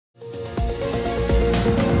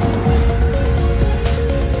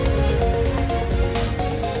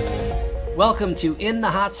Welcome to In the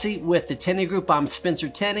Hot Seat with the Tenney Group. I'm Spencer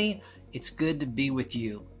Tenney. It's good to be with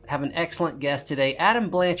you. I have an excellent guest today. Adam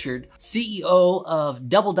Blanchard, CEO of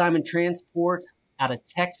Double Diamond Transport out of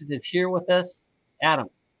Texas, is here with us. Adam,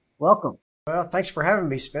 welcome. Well, thanks for having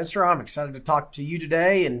me, Spencer. I'm excited to talk to you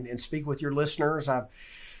today and speak with your listeners. I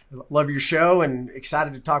love your show and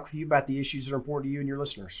excited to talk with you about the issues that are important to you and your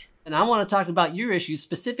listeners. And I want to talk about your issues,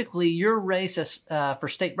 specifically your race for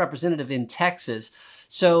state representative in Texas.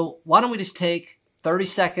 So why don't we just take 30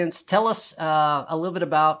 seconds, tell us a little bit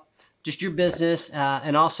about just your business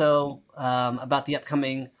and also about the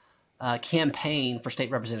upcoming campaign for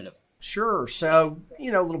state representative. Sure. So, a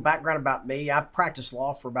little background about me. I practiced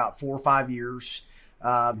law for about 4 or 5 years.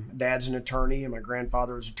 Dad's an attorney and my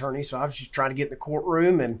grandfather was an attorney. So I was just trying to get in the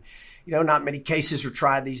courtroom and, not many cases are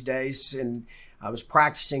tried these days. And I was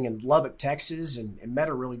practicing in Lubbock, Texas, and met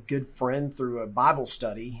a really good friend through a Bible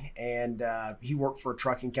study. And he worked for a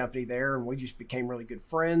trucking company there, and we just became really good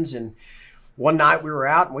friends. And one night we were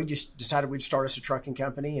out, and we just decided we'd start us a trucking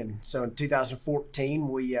company. And so in 2014,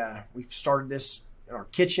 we started this in our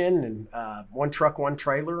kitchen, and one truck, one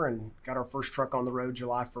trailer, and got our first truck on the road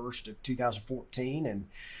July 1st of 2014. And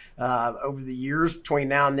over the years between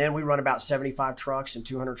now and then, we run about 75 trucks and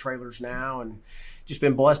 200 trailers now, and just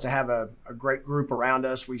been blessed to have a great group around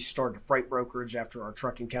us. We started a freight brokerage after our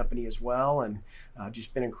trucking company as well, and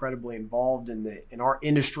just been incredibly involved in our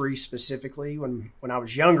industry specifically. When I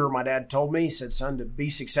was younger, my dad told me, he said, "Son, to be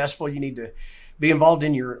successful, you need to be involved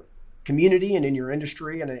in your community and in your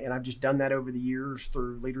industry." And I've just done that over the years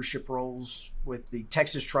through leadership roles with the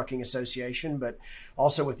Texas Trucking Association, but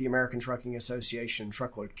also with the American Trucking Association,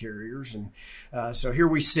 truckload carriers. And so here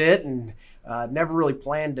we sit, and never really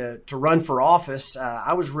planned to run for office.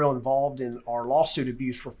 I was real involved in our lawsuit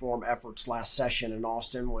abuse reform efforts last session in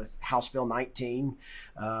Austin with House Bill 19.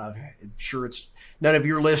 I'm sure it's none of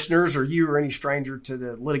your listeners or you are any stranger to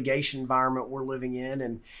the litigation environment we're living in.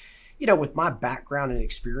 And with my background and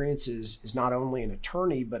experience as not only an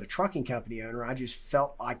attorney, but a trucking company owner, I just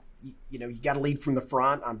felt like, you got to lead from the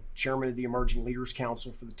front. I'm chairman of the Emerging Leaders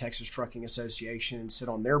Council for the Texas Trucking Association and sit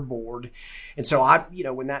on their board. And so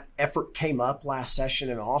when that effort came up last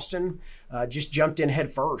session in Austin, just jumped in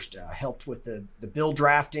head first, helped with the bill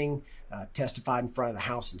drafting, testified in front of the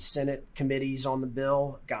House and Senate committees on the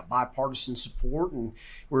bill, got bipartisan support, and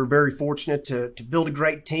we were very fortunate to build a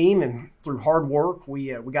great team. And through hard work,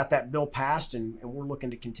 we got that bill passed, and we're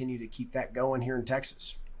looking to continue to keep that going here in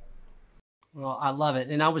Texas. Well, I love it.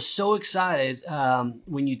 And I was so excited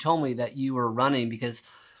when you told me that you were running, because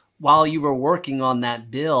while you were working on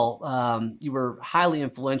that bill, you were highly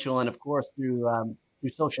influential. And of course, through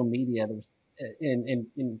social media, there was,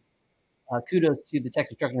 kudos to the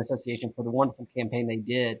Texas Trucking Association for the wonderful campaign they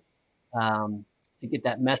did to get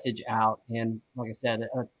that message out. And like I said,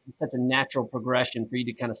 it's such a natural progression for you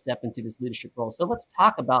to kind of step into this leadership role. So let's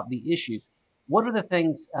talk about the issues. What are the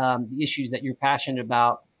things, the issues that you're passionate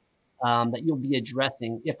about, that you'll be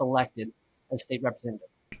addressing if elected as state representative?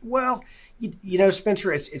 Well,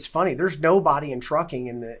 Spencer, it's funny. There's nobody in trucking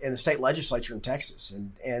in the state legislature in Texas,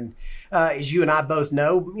 and as you and I both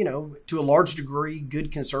know, to a large degree,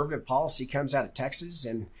 good conservative policy comes out of Texas,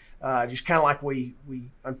 and just kind of like we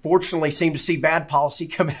unfortunately seem to see bad policy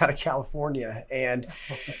coming out of California. And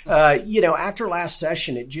after last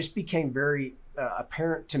session, it just became very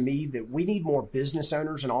apparent to me that we need more business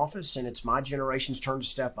owners in office, and it's my generation's turn to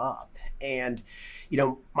step up. And,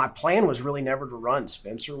 my plan was really never to run,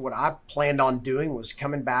 Spencer. What I planned on doing was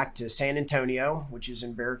coming back to San Antonio, which is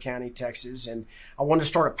in Bexar County, Texas. And I wanted to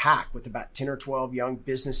start a PAC with about 10 or 12 young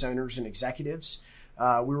business owners and executives.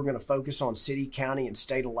 We were going to focus on city, county, and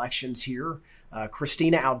state elections here.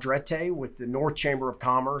 Christina Aldrete with the North Chamber of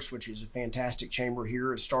Commerce, which is a fantastic chamber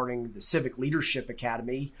here, is starting the Civic Leadership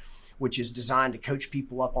Academy, which is designed to coach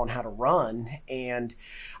people up on how to run. And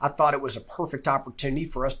I thought it was a perfect opportunity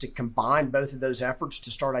for us to combine both of those efforts to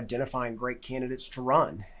start identifying great candidates to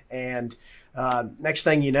run. And next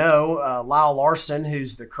thing you know, Lyle Larson,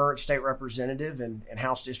 who's the current state representative in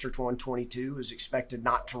House District 122, is expected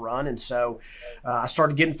not to run. And so I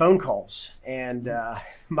started getting phone calls, and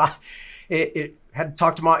it had to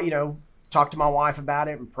talk to my wife about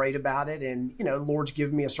it and prayed about it. And, the Lord's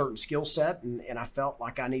given me a certain skill set, and I felt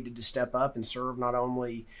like I needed to step up and serve not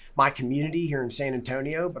only my community here in San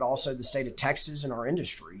Antonio, but also the state of Texas and our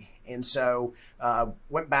industry. And so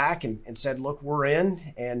went back and said, look, we're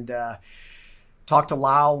in, and talked to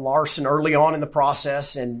Lyle Larson early on in the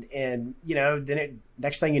process. And then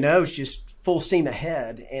next thing you know, it's just full steam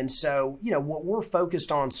ahead. And so, what we're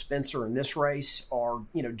focused on, Spencer, in this race are,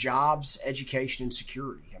 jobs, education, and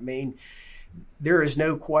security. I mean, there is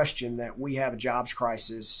no question that we have a jobs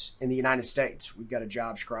crisis in the United States. We've got a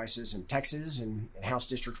jobs crisis in Texas and in House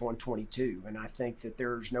District 122. And I think that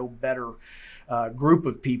there's no better group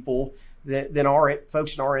of people than our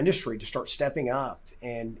folks in our industry to start stepping up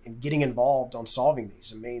and getting involved on solving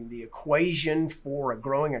these. I mean, the equation for a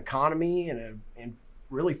growing economy and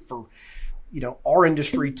really for our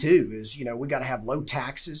industry too is, we got to have low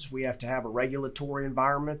taxes. We have to have a regulatory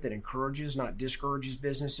environment that encourages, not discourages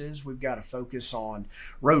businesses. We've got to focus on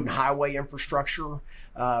road and highway infrastructure.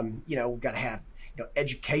 We've got to have,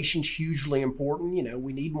 education's hugely important.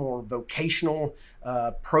 We need more vocational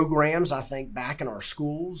programs, I think, back in our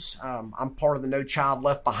schools. I'm part of the No Child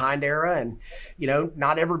Left Behind era, and,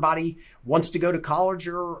 not everybody wants to go to college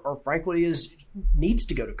or frankly needs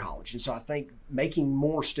to go to college. And so I think making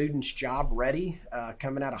more students job ready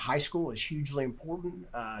coming out of high school is hugely important.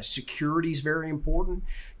 Security is very important.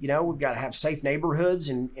 We've got to have safe neighborhoods,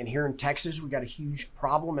 and here in Texas, we've got a huge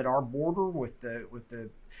problem at our border with the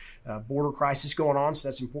border crisis going on. So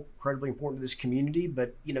that's incredibly important to this community.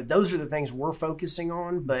 But, those are the things we're focusing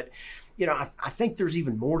on. But, I think there's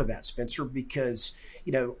even more to that, Spencer, because,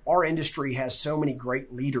 our industry has so many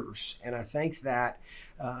great leaders. And I think that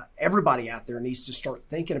everybody out there needs to start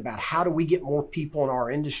thinking about how do we get more people in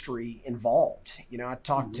our industry involved. I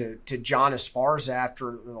talked to John Esparza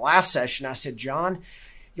after the last session. I said, John,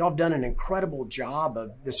 y'all have done an incredible job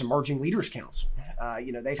of this Emerging Leaders Council.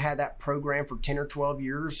 They've had that program for 10 or 12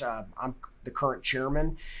 years. I'm the current chairman.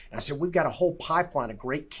 And I said, we've got a whole pipeline of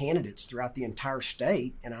great candidates throughout the entire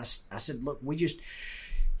state. And I said, look, we just,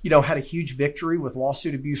 had a huge victory with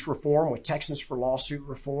lawsuit abuse reform, with Texans for Lawsuit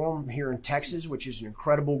Reform here in Texas, which is an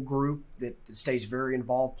incredible group that stays very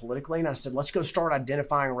involved politically. And I said, let's go start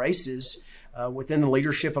identifying races within the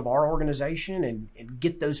leadership of our organization and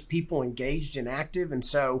get those people engaged and active. And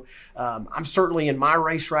so I'm certainly in my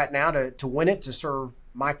race right now to win it, to serve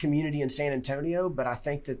my community in San Antonio. But I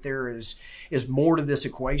think that there is more to this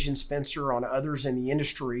equation, Spencer, on others in the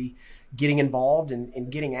industry getting involved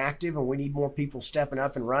and getting active. And we need more people stepping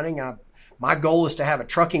up and running. My goal is to have a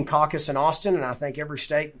trucking caucus in Austin, and I think every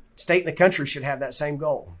state in the country should have that same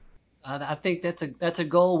goal. I think that's a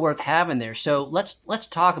goal worth having there. So let's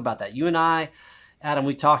talk about that. You and I, Adam,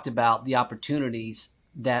 we talked about the opportunities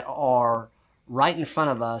that are right in front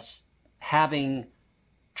of us, having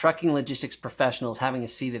trucking logistics professionals having a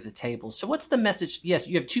seat at the table. So what's the message? Yes,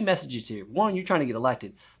 you have two messages here. One, you're trying to get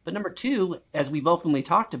elected. But number two, as we've openly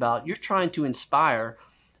talked about, you're trying to inspire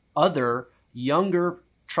other younger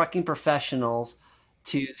trucking professionals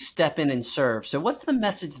to step in and serve. So what's the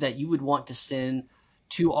message that you would want to send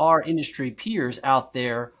to our industry peers out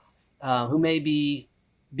there who may be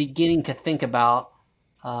beginning to think about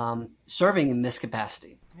serving in this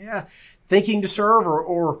capacity? Yeah, thinking to serve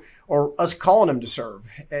or us calling them to serve.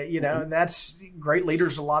 That's great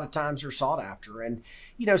leaders a lot of times are sought after. And,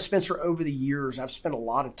 Spencer, over the years, I've spent a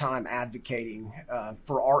lot of time advocating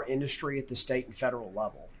for our industry at the state and federal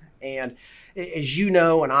level. And as you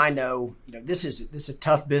know, and I know, this is a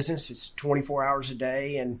tough business. It's 24 hours a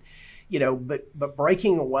day. And, but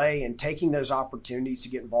breaking away and taking those opportunities to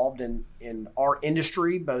get involved in our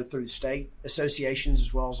industry, both through state associations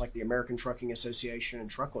as well as like the American Trucking Association and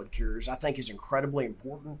truckload carriers, I think is incredibly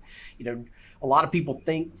important. A lot of people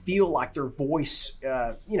feel like their voice,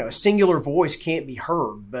 a singular voice can't be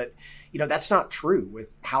heard, but that's not true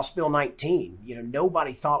with House Bill 19.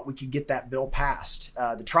 Nobody thought we could get that bill passed.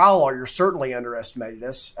 The trial lawyers certainly underestimated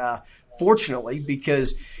us, fortunately,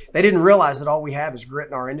 because they didn't realize that all we have is grit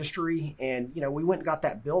in our industry. And, we went and got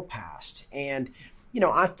that bill passed. And,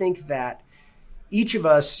 I think that each of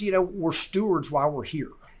us, we're stewards while we're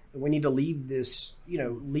here. We need to leave this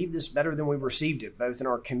better than we received it, both in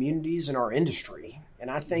our communities and our industry. And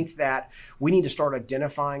I think that we need to start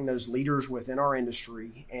identifying those leaders within our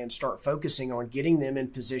industry and start focusing on getting them in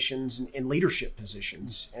positions, in leadership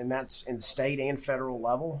positions. And that's in the state and federal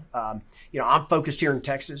level. I'm focused here in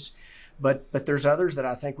Texas, but there's others that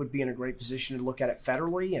I think would be in a great position to look at it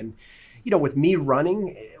federally. And, with me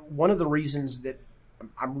running, one of the reasons that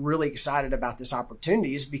I'm really excited about this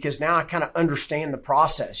opportunity is because now I kind of understand the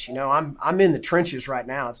process. I'm in the trenches right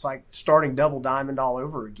now. It's like starting Double Diamond all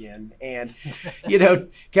over again and,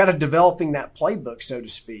 kind of developing that playbook, so to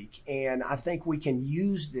speak. And I think we can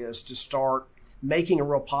use this to start making a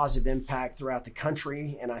real positive impact throughout the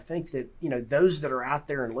country. And I think that, those that are out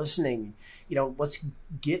there and listening, let's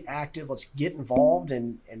get active, let's get involved,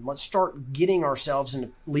 and let's start getting ourselves into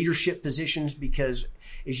leadership positions, because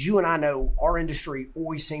as you and I know, our industry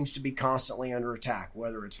always seems to be constantly under attack,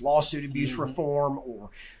 whether it's lawsuit abuse reform or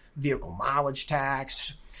vehicle mileage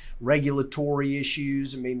tax, regulatory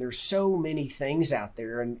issues. I mean, there's so many things out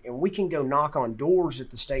there, and we can go knock on doors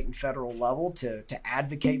at the state and federal level to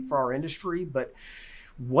advocate for our industry, but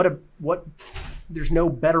there's no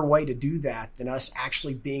better way to do that than us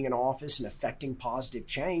actually being in office and affecting positive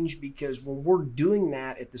change, because when we're doing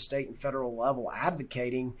that at the state and federal level,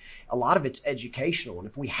 advocating, a lot of it's educational. And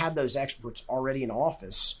if we had those experts already in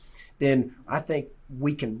office, then I think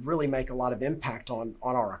we can really make a lot of impact on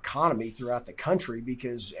our economy throughout the country,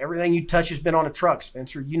 because everything you touch has been on a truck,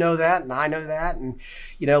 Spencer. You know that, and I know that. And,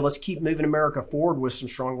 let's keep moving America forward with some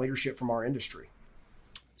strong leadership from our industry.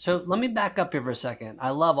 So let me back up here for a second. I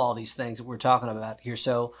love all these things that we're talking about here.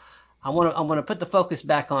 So I want to put the focus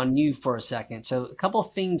back on you for a second. So a couple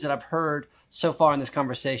of themes that I've heard so far in this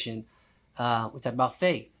conversation. We talked about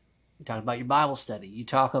faith. You talk about your Bible study. You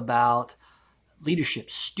talk about leadership,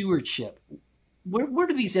 stewardship. Where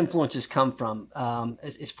do these influences come from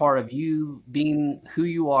as part of you being who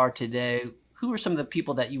you are today? Who are some of the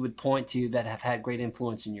people that you would point to that have had great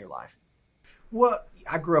influence in your life? Well,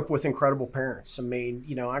 I grew up with incredible parents. I mean,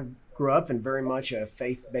 I grew up in very much a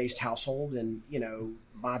faith-based household, and,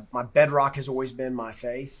 my bedrock has always been my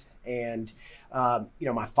faith. And,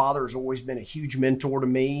 my father has always been a huge mentor to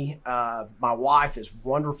me. My wife is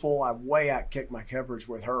wonderful. I way outkick my coverage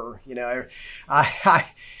with her.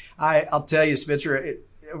 I'll tell you, Spencer,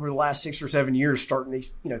 over the last 6 or 7 years, starting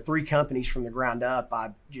these, 3 companies from the ground up,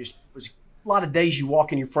 I just was a lot of days you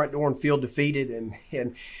walk in your front door and feel defeated.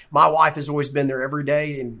 And my wife has always been there every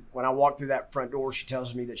day. And when I walk through that front door, she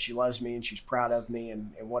tells me that she loves me and she's proud of me,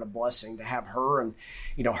 and what a blessing to have her. And,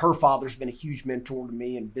 her father's been a huge mentor to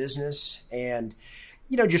me in business, and,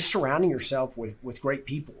 just surrounding yourself with great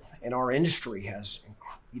people. And our industry has,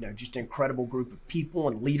 just an incredible group of people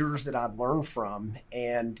and leaders that I've learned from.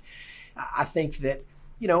 And I think that,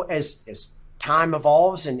 as time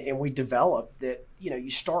evolves and we develop, that,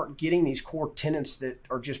 you start getting these core tenets that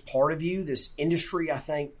are just part of you. This industry, I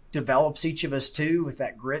think, develops each of us too, with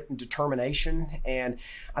that grit and determination. And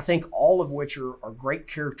I think all of which are great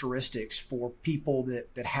characteristics for people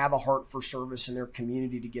that have a heart for service in their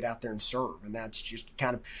community to get out there and serve. And that's just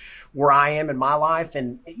kind of where I am in my life.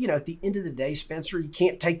 And, at the end of the day, Spencer, you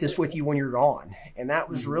can't take this with you when you're gone. And that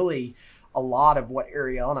was really a lot of what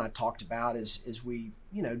Ariel and I talked about as we,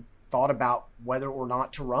 thought about whether or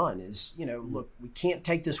not to run is, look, we can't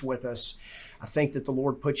take this with us. I think that the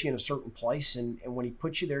Lord puts you in a certain place, and when he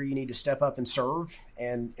puts you there, you need to step up and serve.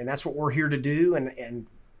 And that's what we're here to do. And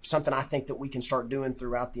something I think that we can start doing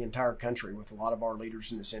throughout the entire country with a lot of our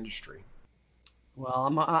leaders in this industry. Well,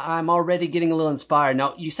 I'm already getting a little inspired.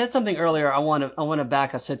 Now, you said something earlier. I want to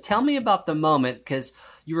back up. So tell me about the moment, because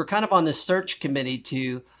you were kind of on this search committee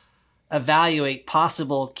to evaluate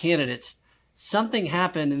possible candidates. Something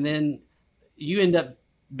happened, and then you end up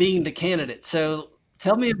being the candidate. So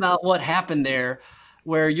tell me about what happened there,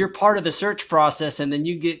 where you're part of the search process and then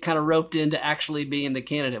you get kind of roped into actually being the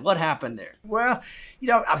candidate. What happened there? Well,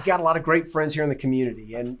 I've got a lot of great friends here in the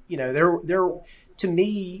community, and, they're to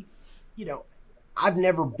me, I've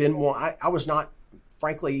never been one. I was not,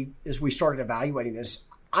 frankly, as we started evaluating this,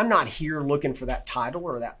 I'm not here looking for that title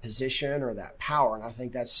or that position or that power. And I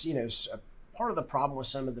think that's, a part of the problem with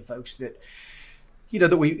some of the folks that,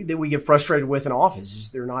 that we get frustrated with in office is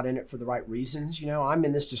they're not in it for the right reasons. I'm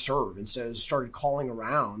in this to serve. And so started calling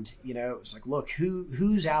around, it was like, look,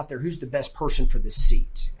 who's out there? Who's the best person for this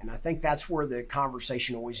seat? And I think that's where the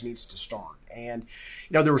conversation always needs to start. And,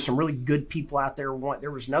 there were some really good people out there.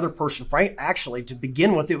 There was another person, Frank, actually, to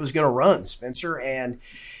begin with, it was going to run, Spencer. And,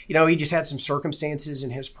 he just had some circumstances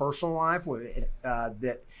in his personal life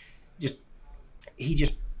that he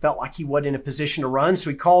just felt like he wasn't in a position to run. So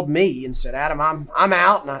he called me and said, Adam, I'm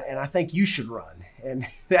out, and I think you should run. And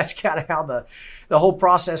that's kind of how the whole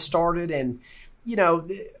process started. And,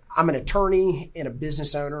 I'm an attorney and a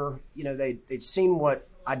business owner. They'd seen what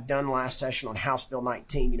I'd done last session on House Bill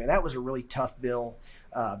 19. That was a really tough bill.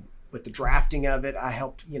 With the drafting of it, I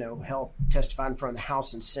helped testify in front of the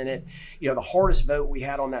House and Senate. The hardest vote we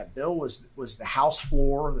had on that bill was the House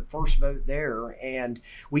floor, the first vote there. And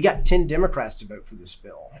we got 10 Democrats to vote for this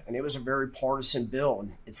bill. And it was a very partisan bill.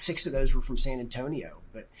 And 6 of those were from San Antonio.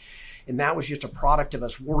 And that was just a product of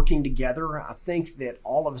us working together. I think that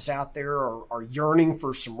all of us out there are yearning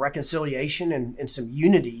for some reconciliation and some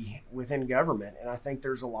unity within government. And I think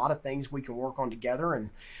there's a lot of things we can work on together. And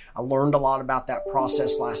I learned a lot about that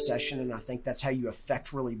process last session. And I think that's how you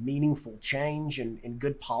affect really meaningful change and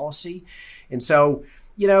good policy. And so,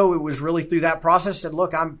 it was really through that process. I said,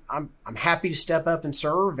 look, I'm happy to step up and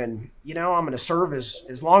serve, and I'm going to serve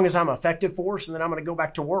as long as I'm effective for us, and then I'm going to go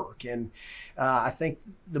back to work. And I think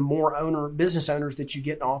the more business owners that you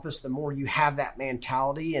get in office, the more you have that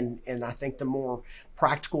mentality, and I think the more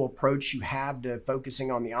practical approach you have to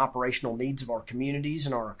focusing on the operational needs of our communities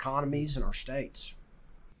and our economies and our states.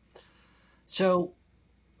 So,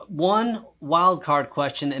 one wild card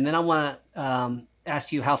question, and then I want to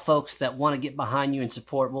ask you how folks that want to get behind you and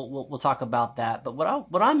support. We'll talk about that. But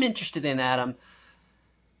what I'm interested in, Adam,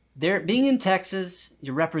 being in Texas,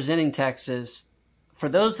 you're representing Texas. For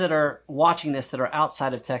those that are watching this that are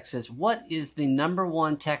outside of Texas, what is the number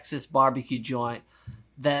one Texas barbecue joint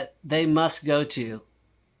that they must go to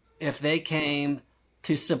if they came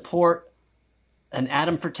to support an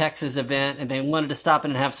Adam for Texas event and they wanted to stop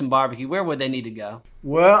in and have some barbecue? Where would they need to go?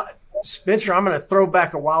 Well, Spencer, I'm going to throw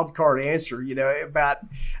back a wild card answer. About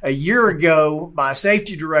a year ago, my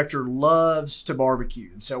safety director loves to barbecue.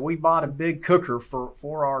 And so we bought a big cooker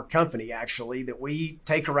for our company, actually, that we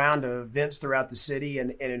take around to events throughout the city.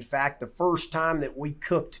 And in fact, the first time that we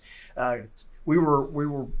cooked, we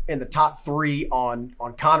were in the top 3 on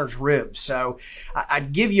Connor's ribs. So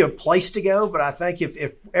I'd give you a place to go, but I think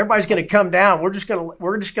if everybody's going to come down, we're just going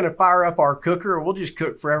to fire up our cooker, and we'll just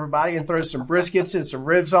cook for everybody and throw some briskets and some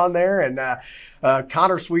ribs on there. And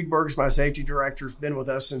Connor Sweetberg's my safety director, has been with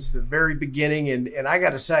us since the very beginning, and I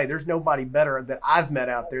got to say, there's nobody better that I've met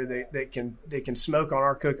out there that can smoke on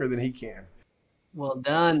our cooker than he can. Well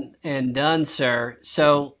done, sir.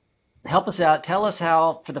 So help us out. Tell us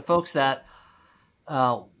how, for the folks that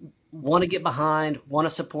want to get behind, want to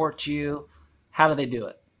support you, how do they do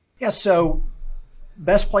it? Yeah, so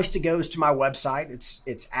best place to go is to my website.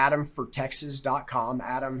 It's adamfortexas.com,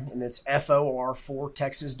 Adam, and it's FOR for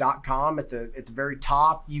Texas.com. At the very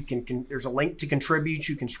top, you can there's a link to contribute.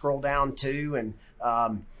 You can scroll down to, and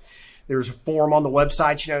there's a form on the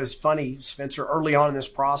website. It's funny, Spencer, early on in this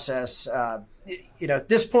process, at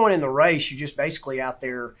this point in the race, you're just basically out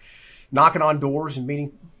there knocking on doors and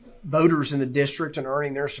meeting voters in the district and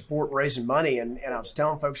earning their support and raising money. And I was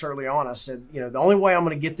telling folks early on, I said, the only way I'm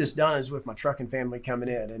going to get this done is with my trucking family coming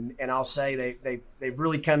in. And I'll say they've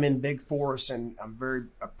really come in big for us, and I'm very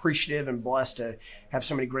appreciative and blessed to have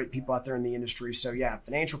so many great people out there in the industry. So yeah,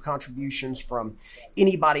 financial contributions from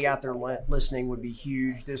anybody out there listening would be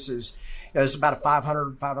huge. This is about a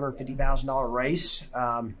 $550,000 race.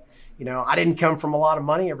 I didn't come from a lot of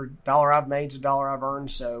money. Every dollar I've made is a dollar I've earned.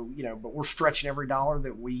 So, but we're stretching every dollar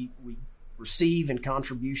that we receive in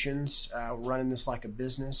contributions. We're running this like a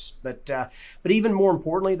business. But even more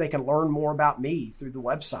importantly, they can learn more about me through the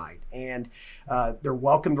website. And they're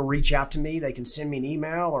welcome to reach out to me. They can send me an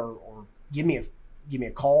email or give me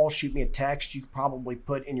a call, shoot me a text. You could probably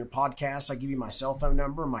put in your podcast. I give you my cell phone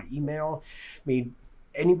number, my email.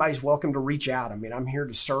 Anybody's welcome to reach out. I'm here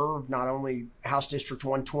to serve not only House District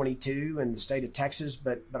 122 and the state of Texas,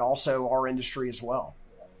 but also our industry as well.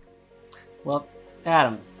 Well,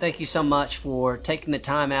 Adam, thank you so much for taking the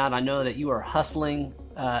time out. I know that you are hustling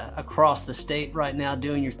across the state right now,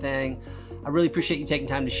 doing your thing. I really appreciate you taking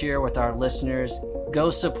time to share with our listeners. Go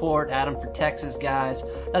support Adam for Texas, guys.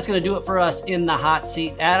 That's going to do it for us in the hot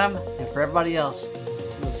seat. Adam, and for everybody else,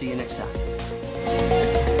 we'll see you next time.